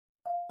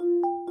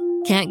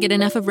Can't get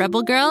enough of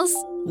Rebel Girls?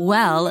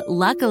 Well,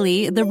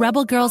 luckily, the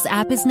Rebel Girls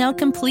app is now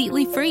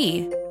completely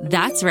free.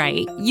 That's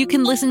right. You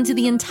can listen to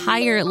the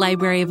entire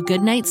library of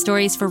goodnight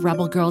stories for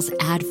Rebel Girls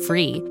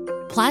ad-free.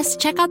 Plus,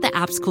 check out the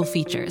app's cool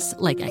features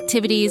like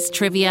activities,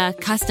 trivia,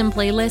 custom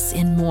playlists,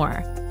 and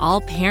more.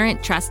 All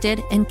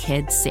parent-trusted and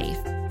kids-safe.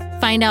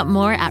 Find out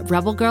more at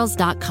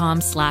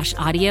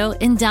rebelgirls.com/audio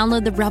and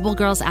download the Rebel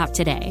Girls app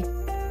today.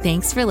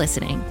 Thanks for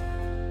listening.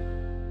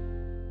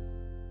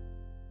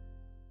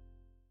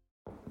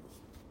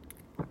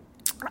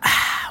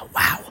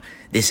 Wow,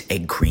 this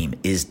egg cream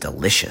is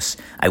delicious.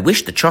 I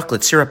wish the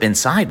chocolate syrup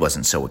inside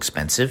wasn't so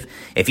expensive.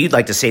 If you'd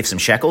like to save some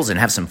shekels and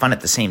have some fun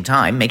at the same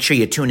time, make sure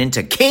you tune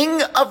into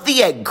King of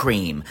the Egg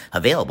Cream,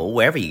 available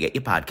wherever you get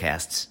your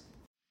podcasts.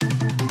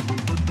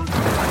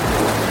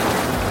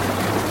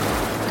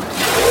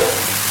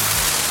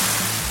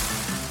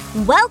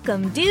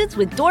 Welcome, dudes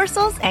with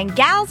dorsals and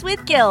gals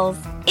with gills.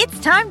 It's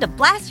time to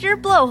blast your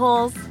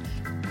blowholes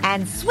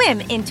and swim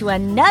into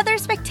another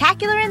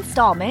spectacular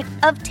installment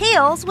of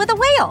Tales with a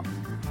Whale.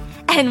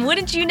 And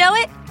wouldn't you know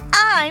it,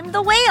 I'm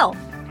the whale.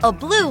 A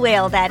blue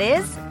whale, that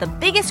is, the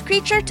biggest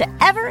creature to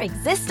ever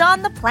exist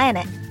on the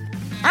planet.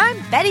 I'm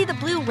Betty the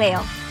Blue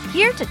Whale,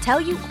 here to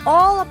tell you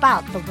all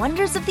about the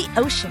wonders of the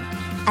ocean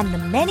and the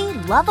many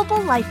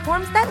lovable life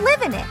forms that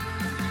live in it.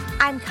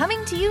 I'm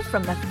coming to you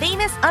from the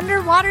famous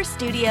underwater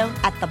studio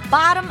at the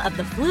bottom of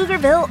the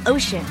Pflugerville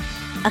Ocean,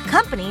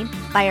 accompanied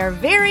by our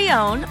very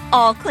own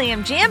All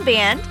Clam Jam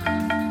Band.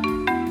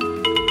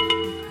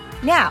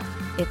 Now,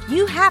 if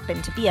you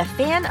happen to be a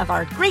fan of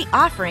our great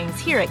offerings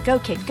here at Go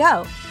Kid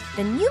Go,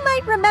 then you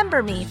might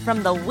remember me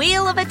from the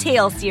Whale of a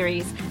Tale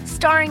series,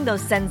 starring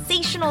those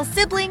sensational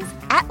siblings,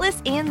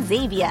 Atlas and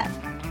Xavier.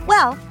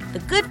 Well, the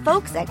good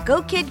folks at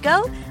Go Kid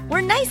Go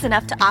were nice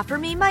enough to offer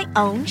me my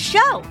own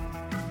show.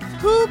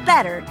 Who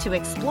better to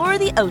explore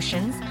the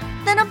oceans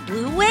than a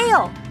blue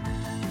whale?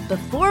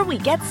 Before we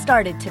get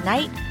started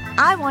tonight,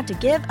 I want to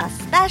give a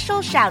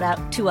special shout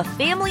out to a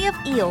family of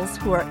eels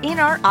who are in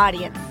our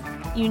audience.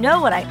 You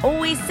know what I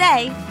always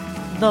say,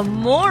 the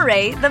more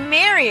the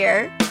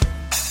merrier.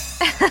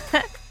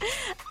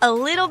 A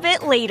little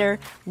bit later,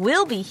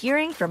 we'll be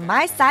hearing from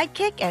my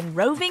sidekick and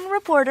roving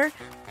reporter,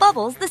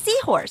 Bubbles the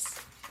Seahorse.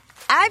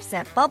 I've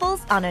sent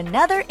Bubbles on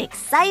another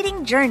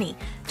exciting journey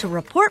to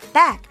report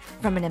back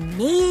from an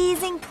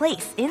amazing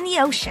place in the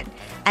ocean,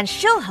 and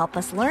she'll help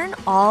us learn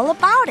all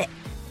about it.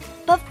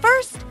 But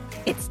first,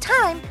 it's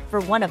time for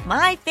one of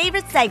my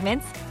favorite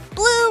segments,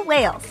 Blue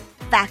Whales,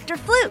 Fact or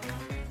Fluke,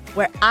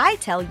 where I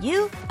tell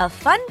you a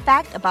fun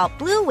fact about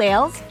blue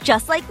whales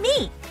just like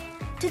me.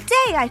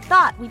 Today, I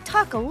thought we'd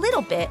talk a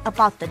little bit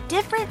about the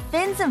different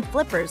fins and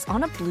flippers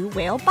on a blue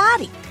whale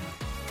body.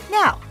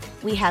 Now,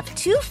 we have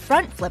two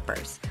front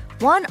flippers,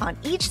 one on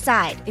each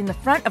side in the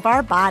front of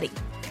our body.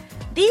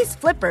 These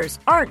flippers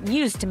aren't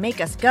used to make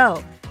us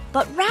go,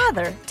 but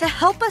rather to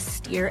help us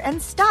steer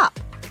and stop.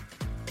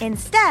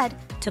 Instead,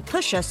 to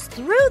push us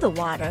through the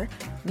water,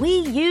 we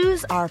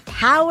use our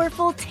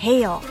powerful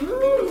tail.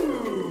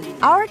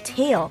 Our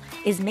tail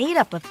is made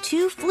up of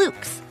two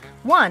flukes,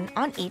 one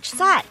on each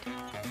side.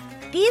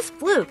 These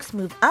flukes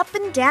move up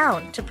and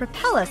down to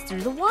propel us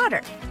through the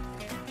water.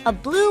 A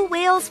blue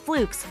whale's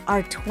flukes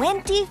are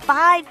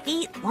 25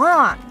 feet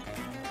long.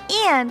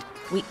 And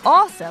we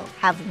also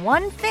have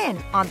one fin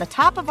on the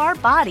top of our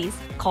bodies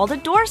called a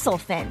dorsal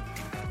fin,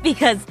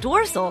 because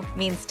dorsal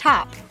means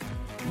top.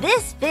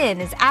 This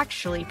fin is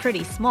actually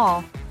pretty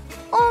small,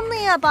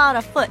 only about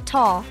a foot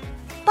tall,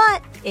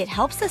 but it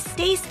helps us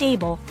stay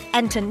stable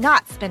and to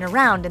not spin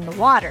around in the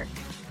water.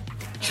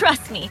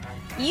 Trust me,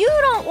 you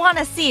don't want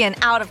to see an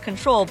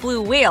out-of-control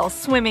blue whale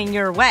swimming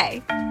your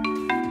way.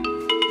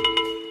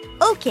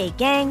 Okay,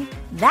 gang,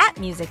 that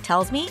music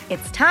tells me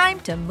it's time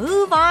to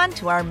move on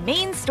to our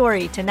main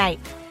story tonight.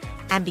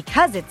 And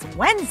because it's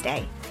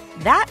Wednesday,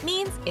 that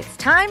means it's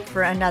time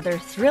for another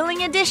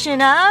thrilling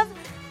edition of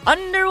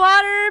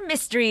Underwater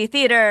Mystery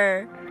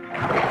Theater.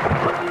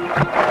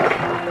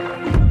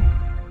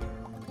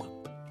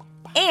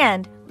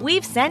 And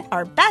we've sent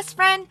our best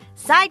friend,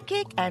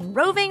 sidekick, and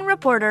roving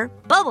reporter,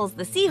 Bubbles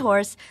the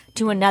Seahorse,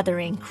 to another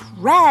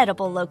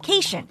incredible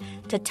location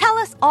to tell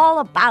us all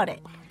about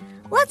it.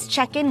 Let's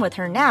check in with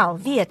her now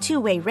via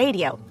two-way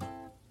radio.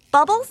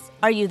 Bubbles,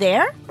 are you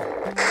there?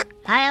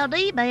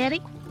 Howdy,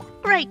 Betty.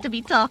 Great to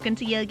be talking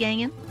to you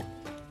again.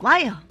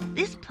 Wow,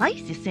 this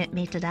place you sent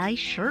me today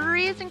sure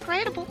is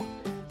incredible.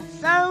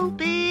 So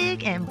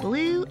big and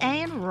blue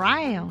and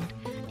round.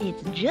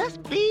 It's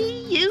just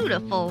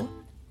beautiful.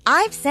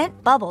 I've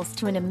sent Bubbles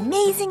to an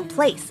amazing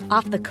place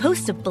off the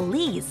coast of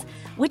Belize,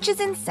 which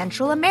is in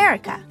Central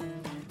America.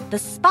 The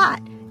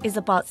spot is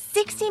about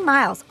 60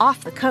 miles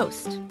off the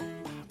coast.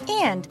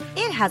 And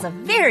it has a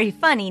very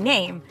funny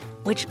name,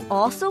 which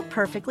also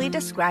perfectly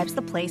describes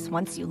the place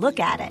once you look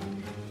at it.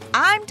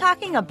 I'm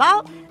talking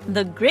about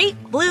the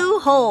Great Blue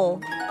Hole.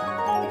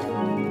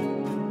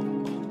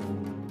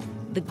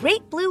 The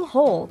Great Blue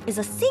Hole is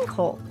a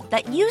sinkhole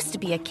that used to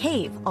be a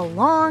cave a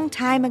long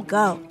time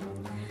ago.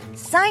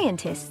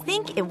 Scientists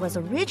think it was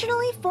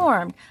originally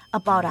formed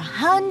about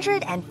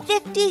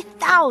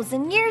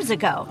 150,000 years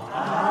ago.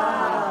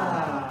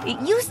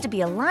 It used to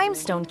be a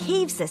limestone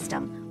cave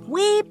system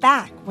way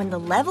back when the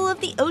level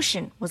of the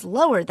ocean was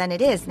lower than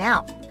it is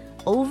now.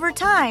 Over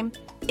time,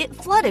 it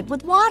flooded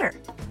with water.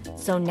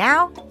 So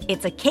now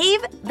it's a cave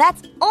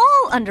that's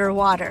all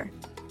underwater.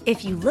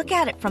 If you look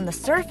at it from the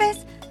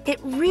surface, it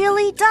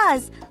really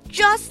does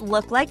just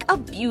look like a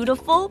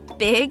beautiful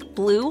big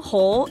blue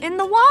hole in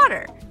the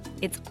water.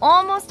 It's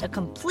almost a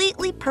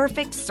completely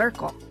perfect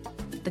circle.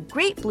 The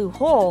Great Blue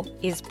Hole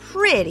is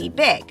pretty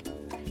big.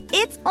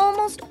 It's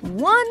almost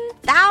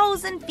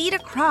 1,000 feet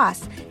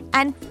across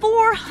and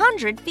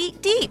 400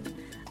 feet deep.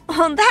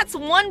 Oh, that's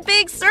one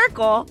big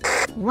circle.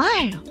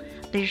 Wow,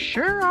 there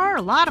sure are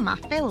a lot of my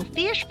fellow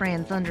fish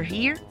friends under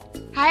here.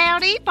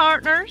 Howdy,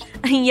 partners.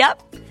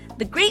 Yep,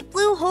 the Great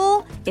Blue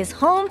Hole is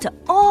home to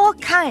all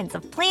kinds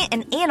of plant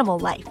and animal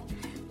life.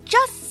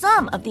 Just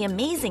some of the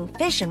amazing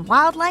fish and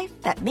wildlife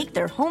that make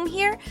their home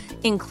here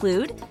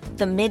include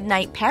the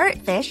midnight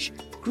parrotfish,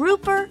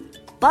 grouper,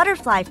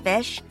 butterfly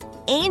fish,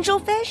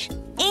 angelfish,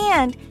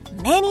 and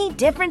many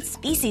different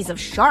species of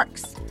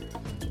sharks.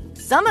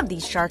 Some of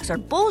these sharks are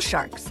bull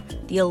sharks,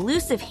 the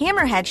elusive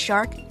hammerhead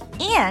shark,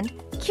 and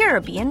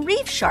Caribbean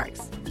reef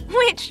sharks,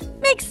 which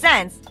makes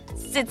sense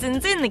since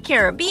it's in the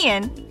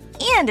Caribbean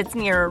and it's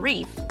near a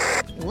reef.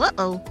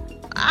 Uh-oh,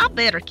 I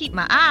better keep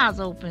my eyes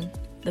open.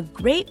 The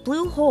Great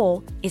Blue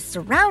Hole is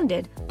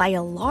surrounded by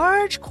a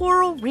large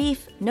coral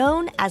reef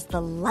known as the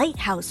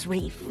Lighthouse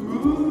Reef.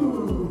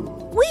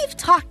 We've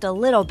talked a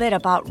little bit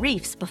about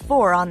reefs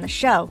before on the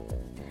show.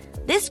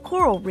 This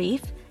coral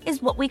reef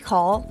is what we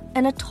call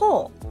an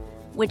atoll,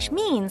 which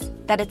means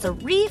that it's a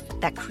reef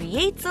that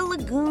creates a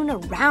lagoon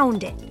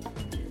around it.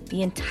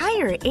 The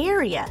entire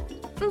area,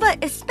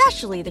 but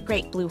especially the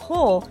Great Blue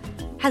Hole,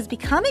 has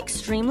become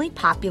extremely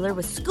popular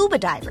with scuba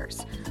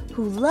divers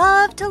who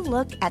love to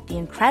look at the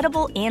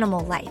incredible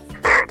animal life.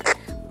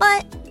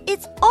 But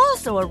it's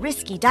also a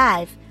risky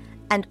dive,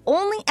 and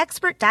only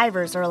expert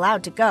divers are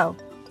allowed to go.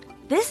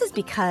 This is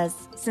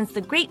because, since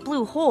the Great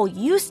Blue Hole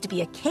used to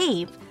be a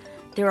cave,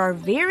 there are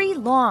very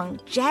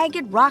long,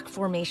 jagged rock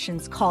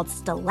formations called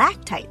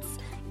stalactites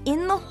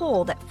in the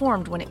hole that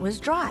formed when it was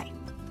dry.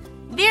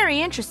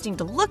 Very interesting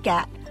to look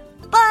at,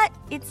 but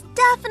it's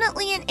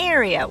definitely an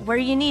area where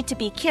you need to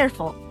be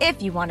careful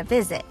if you want to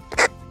visit.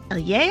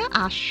 Yeah,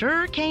 I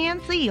sure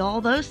can see all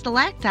those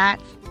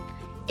stalactites.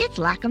 It's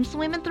like I'm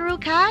swimming through a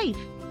cave.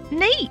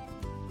 Neat.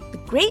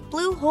 The Great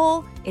Blue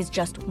Hole is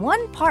just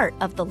one part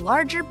of the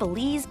larger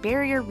Belize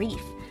Barrier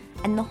Reef,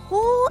 and the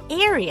whole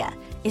area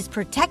is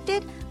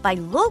protected by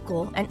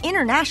local and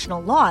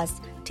international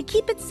laws to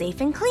keep it safe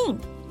and clean.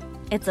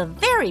 It's a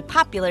very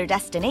popular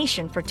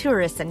destination for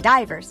tourists and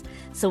divers,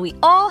 so we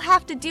all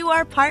have to do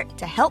our part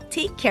to help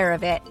take care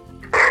of it.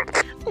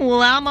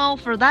 Well, I'm all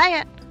for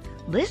that.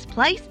 This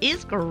place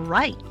is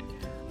great,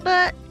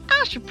 but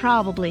I should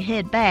probably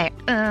head back,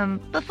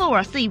 before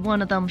I see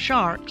one of them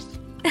sharks.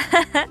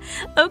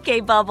 Okay,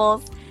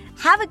 Bubbles.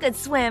 Have a good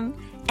swim,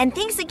 and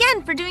thanks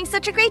again for doing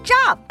such a great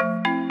job.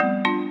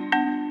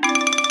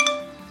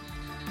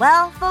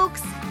 Well,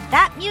 folks,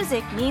 that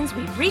music means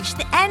we've reached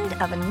the end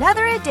of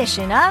another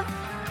edition of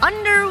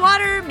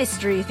Underwater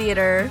Mystery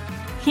Theater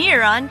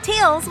here on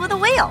Tales with a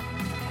Whale.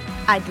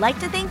 I'd like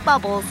to thank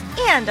Bubbles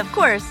and, of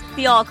course,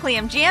 the All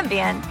Clam Jam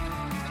Band.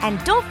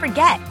 And don't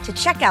forget to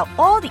check out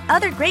all the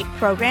other great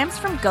programs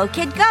from Go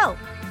Kid Go.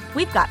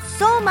 We've got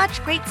so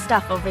much great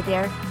stuff over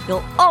there,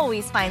 you'll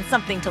always find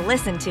something to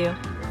listen to.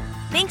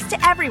 Thanks to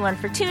everyone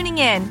for tuning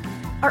in.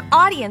 Our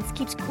audience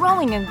keeps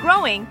growing and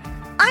growing.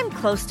 I'm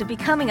close to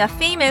becoming a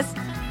famous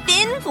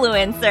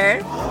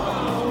Finfluencer.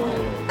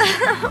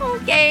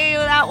 Okay,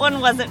 that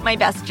one wasn't my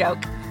best joke.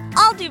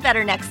 I'll do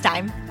better next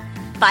time.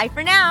 Bye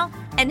for now,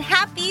 and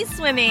happy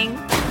swimming!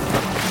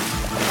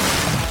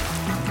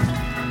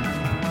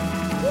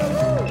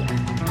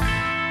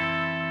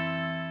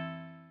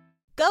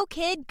 Go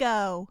Kid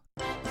Go!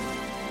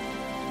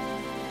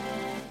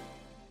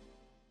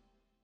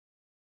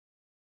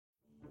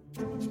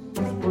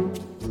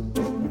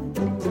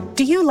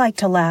 Do you like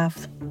to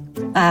laugh?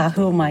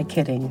 Who am I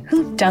kidding?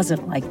 Who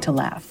doesn't like to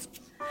laugh?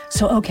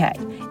 So, okay,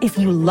 if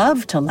you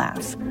love to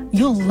laugh,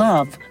 you'll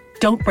love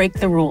Don't Break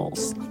the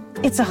Rules.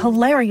 It's a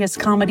hilarious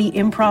comedy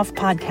improv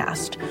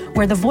podcast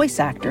where the voice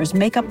actors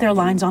make up their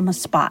lines on the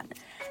spot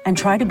and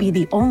try to be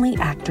the only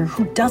actor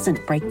who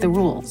doesn't break the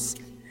rules.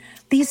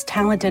 These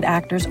talented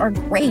actors are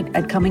great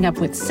at coming up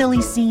with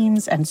silly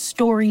scenes and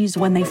stories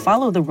when they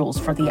follow the rules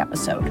for the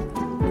episode.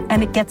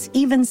 And it gets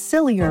even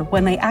sillier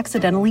when they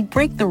accidentally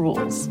break the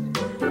rules.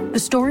 The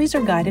stories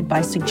are guided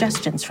by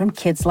suggestions from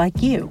kids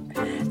like you,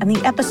 and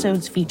the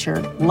episodes feature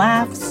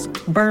laughs,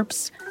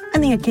 burps,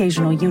 and the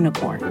occasional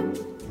unicorn.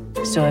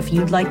 So if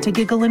you'd like to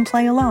giggle and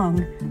play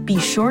along, be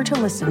sure to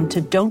listen to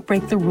Don't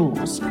Break the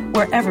Rules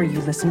wherever you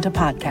listen to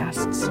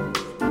podcasts.